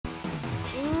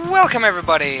Welcome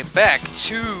everybody back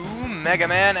to Mega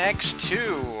Man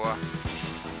X2,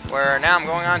 where now I'm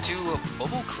going on to a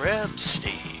Bubble Crab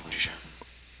stage.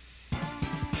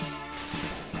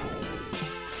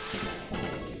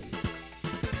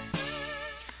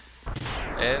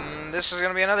 And this is going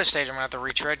to be another stage I'm going to have to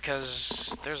retread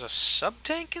because there's a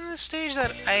sub-tank in this stage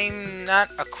that I'm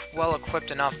not well equipped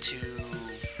enough to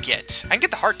get. I can get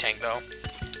the heart tank though.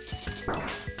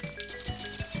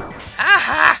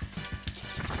 Aha!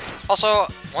 Also,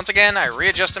 once again, I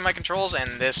readjusted my controls,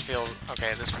 and this feels...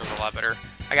 okay, this feels a lot better.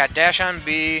 I got dash on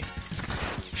B,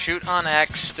 shoot on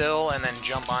X still, and then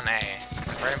jump on A.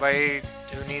 For anybody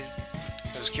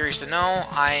who's curious to know,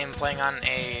 I am playing on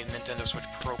a Nintendo Switch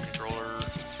Pro controller.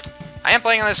 I am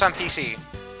playing on this on PC,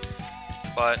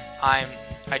 but I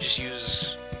just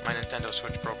use my Nintendo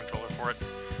Switch Pro controller for it.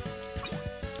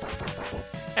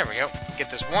 There we go. Get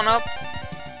this one up,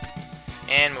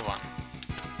 and move on.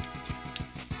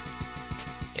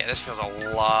 Yeah, this feels a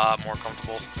lot more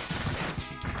comfortable.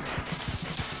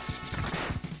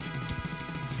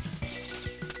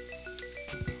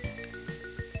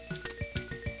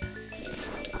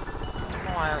 I don't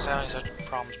know why I was having such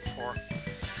problems before.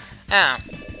 Ah.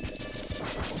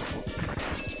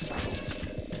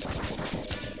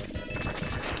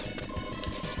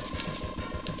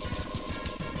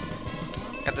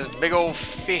 Got this big old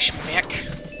fish mech.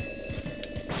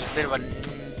 It's a bit of a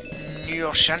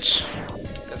nuisance.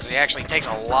 Because he actually takes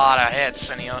a lot of hits,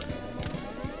 and he's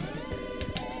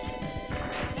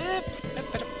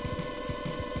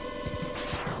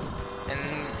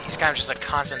kind of just a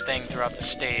constant thing throughout the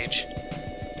stage.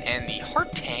 And the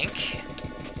heart tank,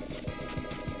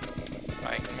 if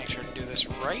I can make sure to do this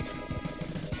right.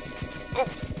 Oh!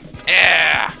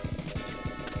 Yeah!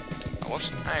 Oh,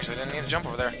 whoops. I actually didn't need to jump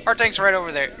over there. Heart tank's right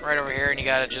over there, right over here, and you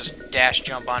gotta just dash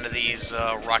jump onto these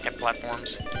rocket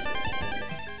platforms.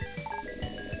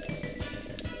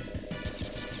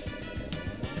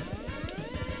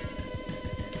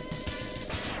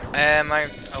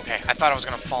 Okay, I thought I was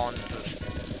gonna fall into the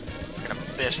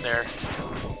abyss there.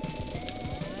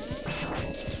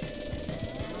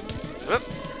 Whoop.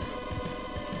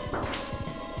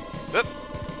 Whoop.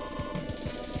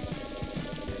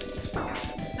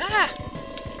 Ah!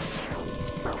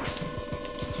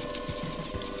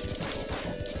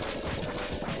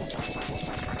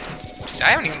 Jeez, I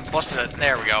haven't even busted it.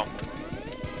 There we go.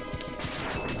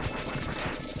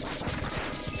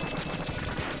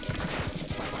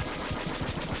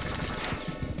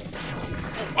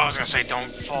 I was gonna say,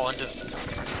 don't fall into...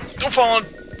 don't fall in...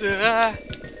 I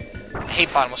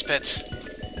hate bottomless pits.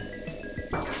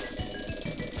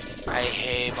 I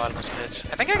hate bottomless pits.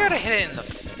 I think I gotta hit it in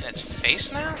its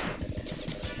face now?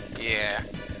 Yeah.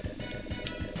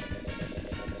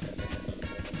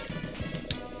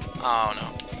 Oh,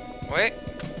 no. Wait.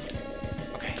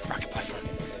 Okay, rocket platform.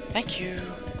 Thank you.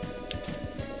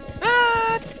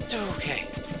 Ah, okay.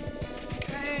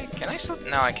 Okay, can I still...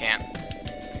 no, I can't.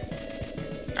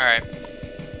 Alright.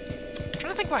 I'm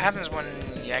trying to think what happens when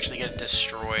you actually get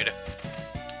destroyed.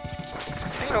 I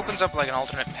think it opens up like an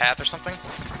alternate path or something.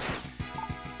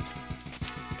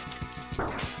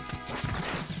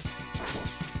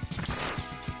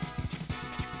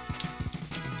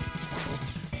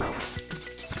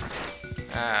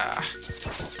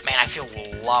 Man, I feel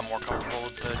a lot more comfortable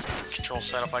with the control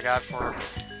setup I got for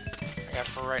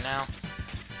right now.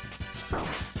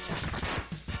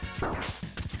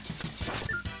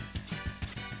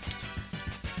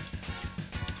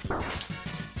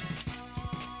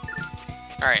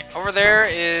 Alright, over there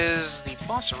is the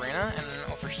boss arena, and then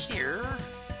over here...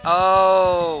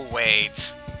 oh,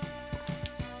 wait.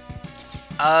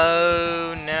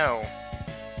 Oh, no.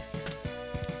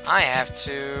 I have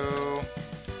to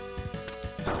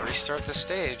restart the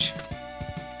stage.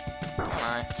 Don't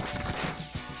I?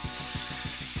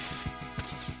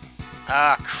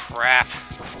 Ah, crap.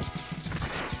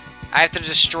 I have to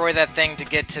destroy that thing to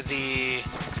get to the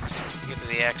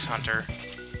X-Hunter.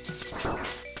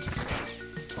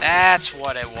 That's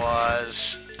what it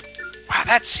was. Wow,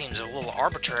 that seems a little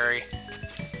arbitrary.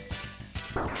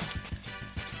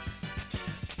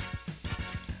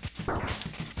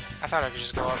 I thought I could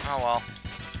just go up. Oh well.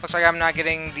 Looks like I'm not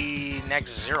getting the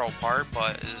next zero part,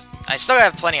 but I still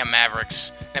have plenty of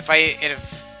Mavericks. If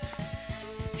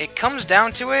it comes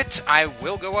down to it, I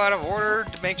will go out of order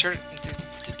to make sure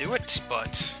to do it,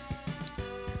 but...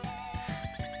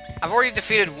 I've already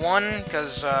defeated one,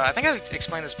 because I think I've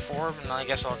explained this before, and I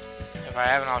guess if I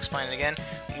haven't, I'll explain it again.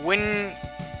 When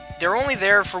they're only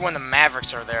there for when the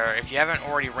Mavericks are there, if you haven't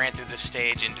already ran through this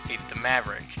stage and defeated the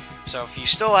Maverick. So if you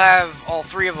still have all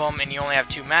three of them and you only have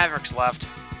two Mavericks left,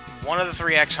 one of the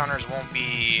 3 X Hunters won't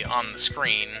be on the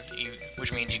screen,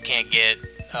 which means you can't get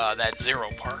that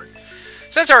 0 part.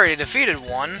 Since I already defeated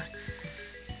one,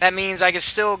 that means I can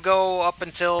still go up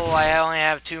until I only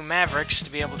have 2 Mavericks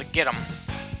to be able to get them.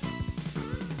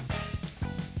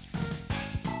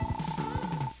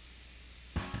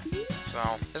 So,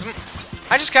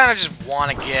 I just kind of just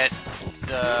want to get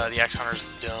the X Hunters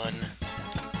done.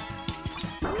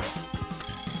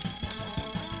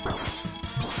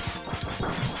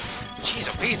 Jeez,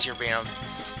 oh Pete, you're being a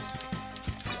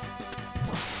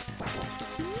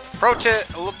pro tip.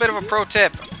 A little bit of a pro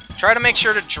tip: try to make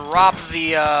sure to drop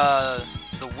the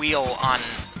wheel on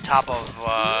top of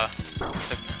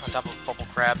Bubble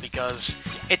Crab, because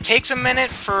it takes a minute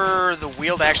for the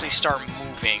wheel to actually start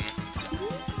moving.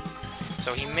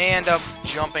 So he may end up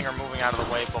jumping or moving out of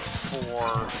the way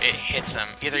before it hits him.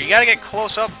 Either you gotta get up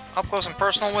close and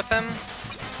personal with him,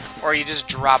 or you just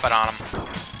drop it on him.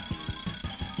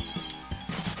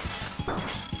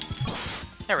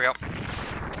 There we go.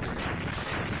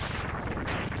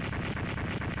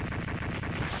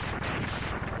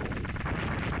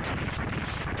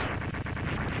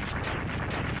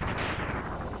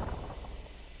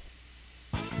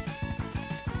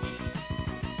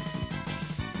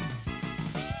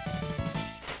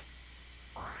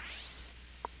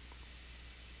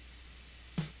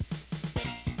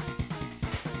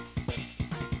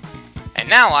 And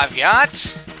now I've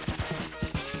got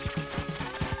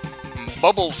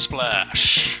Bubble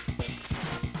Splash.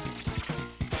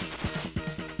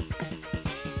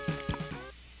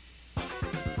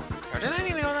 Or did I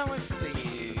need to go that way for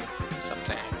the sub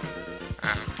tank?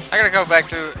 I gotta go back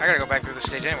through the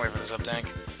stage anyway for the sub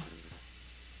tank.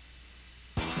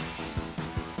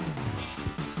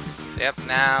 So yep,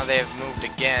 now they've moved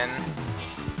again.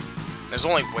 There's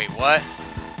only what?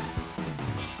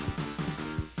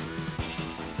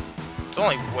 It's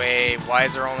only why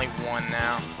is there only 1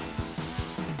 now?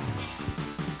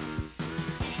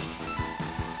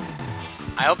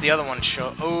 I hope the other one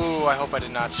show. Oh, I hope I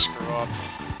did not screw up.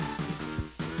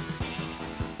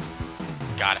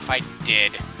 God, if I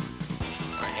did,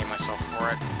 I hate myself for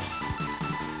it.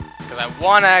 Because I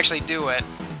want to actually do it.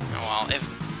 Oh well, if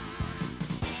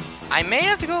I may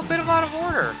have to go a bit of out of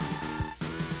order.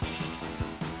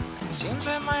 It seems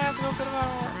I might have to go a bit of out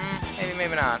of order. Maybe,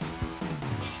 maybe not.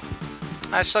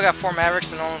 I still got 4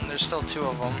 Mavericks, and there's still 2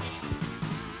 of them.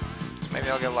 So maybe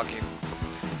I'll get lucky.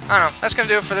 I don't know. That's going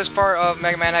to do it for this part of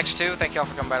Mega Man X2. Thank you all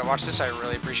for coming by to watch this. I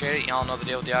really appreciate it. Y'all know the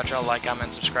deal with the outro. Like,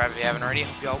 comment, subscribe if you haven't already.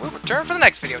 Hope y'all will return for the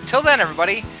next video. Till then,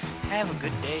 everybody, have a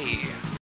good day.